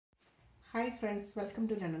Hi friends, welcome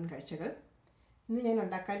to London Kazhchakal. ഇന്ന് ഞാൻ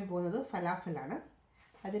ഉണ്ടാക്കാൻ പോകുന്നത് ഫലാഫലാണ്.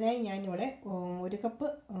 അതിനായി ഞാൻ ഇവിടെ 1 കപ്പ്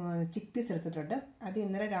ചിക്ക് പീസ് എടുത്തിട്ടുണ്ട്. അത്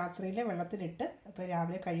ഇന്നലെ രാത്രിയിലെ വെള്ളത്തിലിട്ട് അപ്പോൾ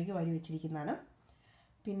രാവിലെ കഴുകി വാരി വെച്ചിരിക്കുന്നതാണ്.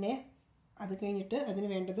 പിന്നെ അത് കഴിഞ്ഞിട്ട് അതിന്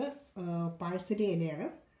വേണ്ടത് പാഴ്സലി ഇലയാണ്.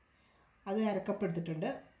 അത് 1/2 കപ്പ് എടുത്തിട്ടുണ്ട്.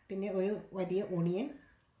 പിന്നെ ഒരു വലിയ ഓണിയൻ,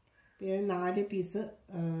 പിന്നെ 4 പീസ്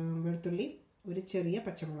വെളുത്തുള്ളി, ഒരു ചെറിയ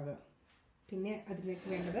പച്ചമുളക്. പിന്നെ അതിലേക്ക്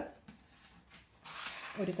വേണ്ടത്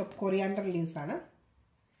 1 കപ്പ് കൊറിയാണ്ടർ ലീവ്സ് ആണ്.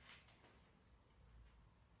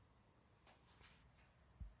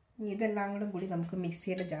 ഇതെല്ലാം കൂടി നമുക്ക്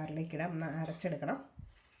മിക്സിയുടെ ജാറിലേക്ക് ഇടാം, അരച്ചെടുക്കണം.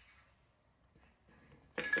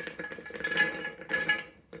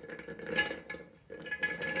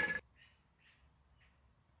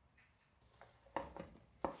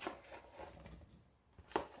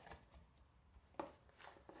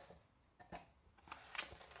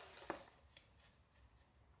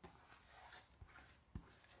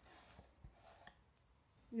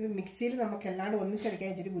 മിക്സിയിൽ നമുക്ക് എല്ലാവരും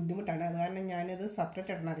ഒന്നിച്ചരയ്ക്കാൻ ഇച്ചിരി ബുദ്ധിമുട്ടാണ്. അത് കാരണം ഞാനിത്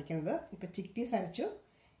സെപ്പറേറ്റ് ആണ് അരയ്ക്കുന്നത്. ഇപ്പോൾ ചിക്ക് പീസ് അരച്ചു.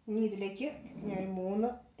 ഇനി ഇതിലേക്ക് ഞാൻ 3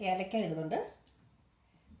 ഏലക്ക ഇടുന്നുണ്ട്.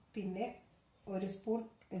 പിന്നെ 1 സ്പൂൺ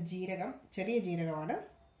ജീരകം, ചെറിയ ജീരകമാണ്.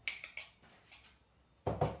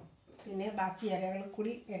 പിന്നെ ബാക്കി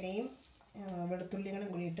ഇലയും വെളുത്തുള്ളികളും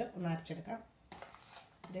കൂടിയിട്ട് ഒന്ന് അരച്ചെടുക്കാം.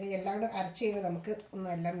 ഇത് എല്ലാം കൂടെ അരച്ച് കഴിയുമ്പോൾ നമുക്ക്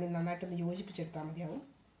എല്ലാം നന്നായിട്ടൊന്ന് യോജിപ്പിച്ചെടുത്താൽ മതിയാവും.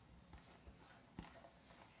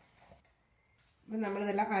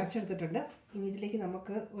 നമ്മളിതെല്ലാം അരച്ചെടുത്തിട്ടുണ്ട്. ഇനി ഇതിലേക്ക്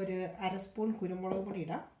നമുക്ക് ഒരു 1/2 സ്പൂൺ കുരുമുളക് പൊടി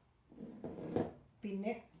ഇടാം.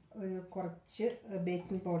 പിന്നെ കുറച്ച്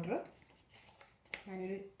ബേക്കിംഗ് പൗഡർ,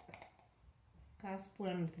 ഞാനൊരു 1/4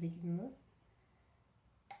 സ്പൂണാണ് എടുത്തിരിക്കുന്നത്.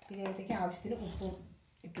 പിന്നെ അതിലേക്ക് ആവശ്യത്തിന് ഉപ്പും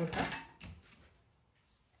ഇട്ട് കൊടുക്കാം.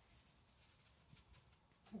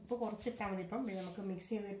 ഉപ്പ് കുറച്ചിട്ടാൽ മതി. ഇപ്പം നമുക്ക് മിക്സ്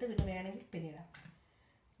ചെയ്തിട്ട് പിന്നെ വേണമെങ്കിൽ പിന്നെ ഇടാം.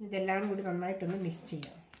 ഇതെല്ലാം കൂടി നന്നായിട്ടൊന്ന് മിക്സ്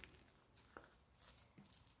ചെയ്യാം.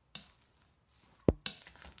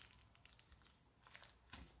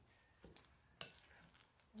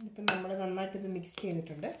 ഇപ്പം നമ്മൾ നന്നായിട്ടിത് മിക്സ്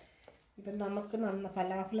ചെയ്തിട്ടുണ്ട്. ഇപ്പം നമുക്ക്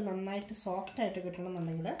ഫലാഫിൽ നന്നായിട്ട് സോഫ്റ്റായിട്ട്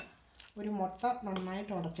കിട്ടണമെന്നുണ്ടെങ്കിൽ ഒരു മുട്ട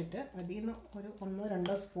നന്നായിട്ട് ഉടച്ചിട്ട് അതിൽ നിന്ന് ഒരു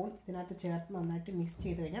 1-2 സ്പൂൺ ഇതിനകത്ത് ചേർത്ത് നന്നായിട്ട് മിക്സ്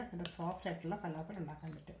ചെയ്ത് കഴിഞ്ഞാൽ നല്ല സോഫ്റ്റായിട്ടുള്ള ഫലാഫൽ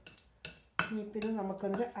ഉണ്ടാക്കാൻ പറ്റും. ഇനിയിപ്പോൾ ഇത്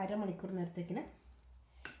നമുക്കൊരു അരമണിക്കൂർ നേരത്തേക്കിന്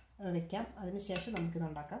വെക്കാം. അതിന് ശേഷം നമുക്കിത്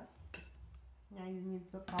ഉണ്ടാക്കാം. ഞാൻ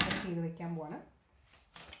ഇനിയിപ്പോൾ കവർ ചെയ്ത് വെക്കാൻ പോവാണ്.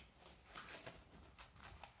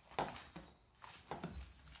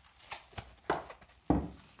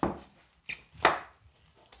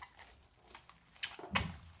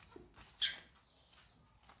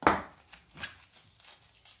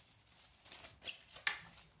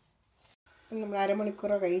 നമ്മൾ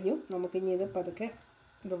അരമണിക്കൂർ കഴിഞ്ഞു. നമുക്കിനി ഇത് പതുക്കെ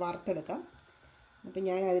ഇത് വറുത്തെടുക്കാം. അപ്പോൾ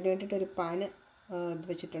ഞാൻ അതിന് വേണ്ടിയിട്ടൊരു പാന് ഇത്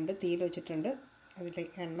വെച്ചിട്ടുണ്ട്, തീയിൽ വെച്ചിട്ടുണ്ട്. അതിൽ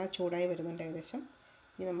എണ്ണ ചൂടായി വരുന്നുണ്ട് ഏകദേശം.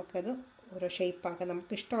 ഇനി നമുക്കത് ഓരോ ഷേപ്പാക്കാം.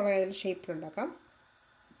 നമുക്ക് ഇഷ്ടമുള്ള ഏതെങ്കിലും ഷേപ്പിലുണ്ടാക്കാം.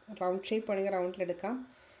 റൗണ്ട് ഷേപ്പ് വേണമെങ്കിൽ റൗണ്ടിലെടുക്കാം.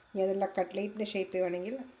 ഇനി അതെല്ലാം കട്ട്ലേറ്റിൻ്റെ ഷേപ്പ്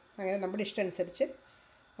വേണമെങ്കിൽ അങ്ങനെ നമ്മുടെ ഇഷ്ടം അനുസരിച്ച്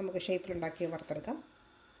നമുക്ക് ഷേപ്പിലുണ്ടാക്കി വറുത്തെടുക്കാം.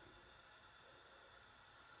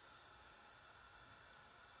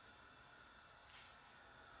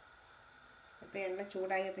 അപ്പോൾ എണ്ണ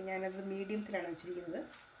ചൂടായപ്പോൾ ഞാനത് മീഡിയത്തിലാണ് വെച്ചിരിക്കുന്നത്.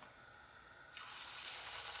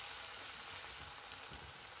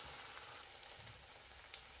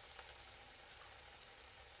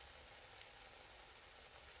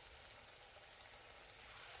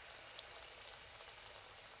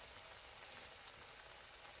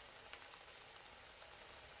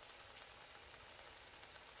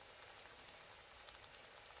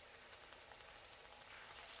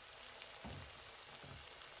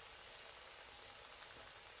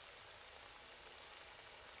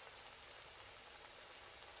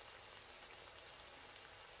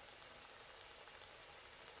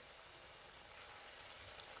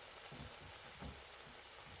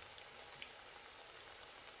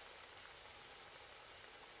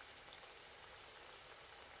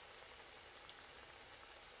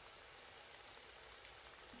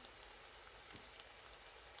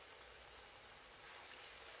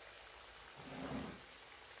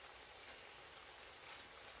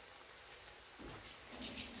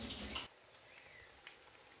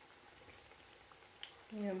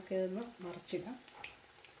 ഇനി നമുക്കിതൊന്ന് മറിച്ചിടാം.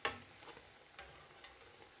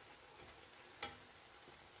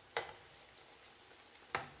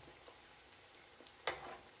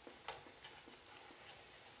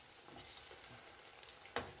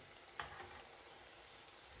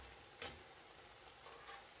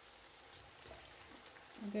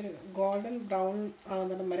 ഇതൊരു ഗോൾഡൻ ബ്രൗൺ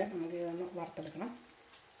ആകുന്നിടം വരെ നമുക്ക് ഇതൊന്ന് വറുത്തെടുക്കണം.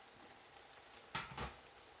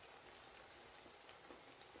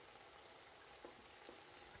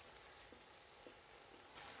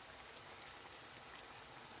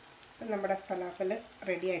 നമ്മുടെ ഫലാഫൽ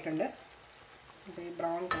റെഡി ആയിട്ടുണ്ട്. ഇത്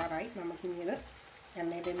ബ്രൗൺ കളറായി. നമുക്കിനി ഇത്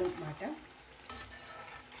എണ്ണയിൽ നിന്നും മാറ്റാം.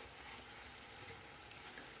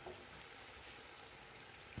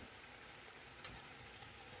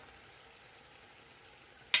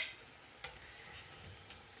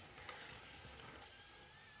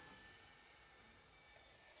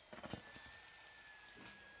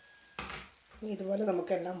 ഇതുപോലെ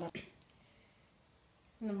നമുക്കെല്ലാം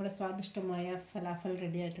നമ്മുടെ സ്വാദിഷ്ടമായ ഫലാഫൽ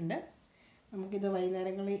റെഡി ആയിട്ടുണ്ട്. നമുക്കിത്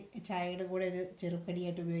വൈകുന്നേരങ്ങളിൽ ചായയുടെ കൂടെ ഒരു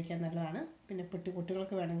ചെറുപടിയായിട്ട് ഉപയോഗിക്കാൻ നല്ലതാണ്. പിന്നെ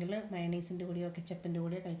കുട്ടികൾക്ക് വേണമെങ്കിൽ മയണൈസിൻ്റെ കൂടെയോ കെച്ചപ്പിൻ്റെ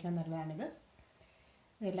കൂടെയോ കഴിക്കാൻ നല്ലതാണിത്.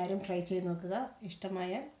 ഇതെല്ലാവരും ട്രൈ ചെയ്ത് നോക്കുക.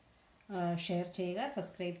 ഇഷ്ടമായാൽ ഷെയർ ചെയ്യുക,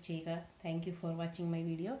 സബ്സ്ക്രൈബ് ചെയ്യുക. Thank you for watching my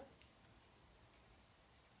video.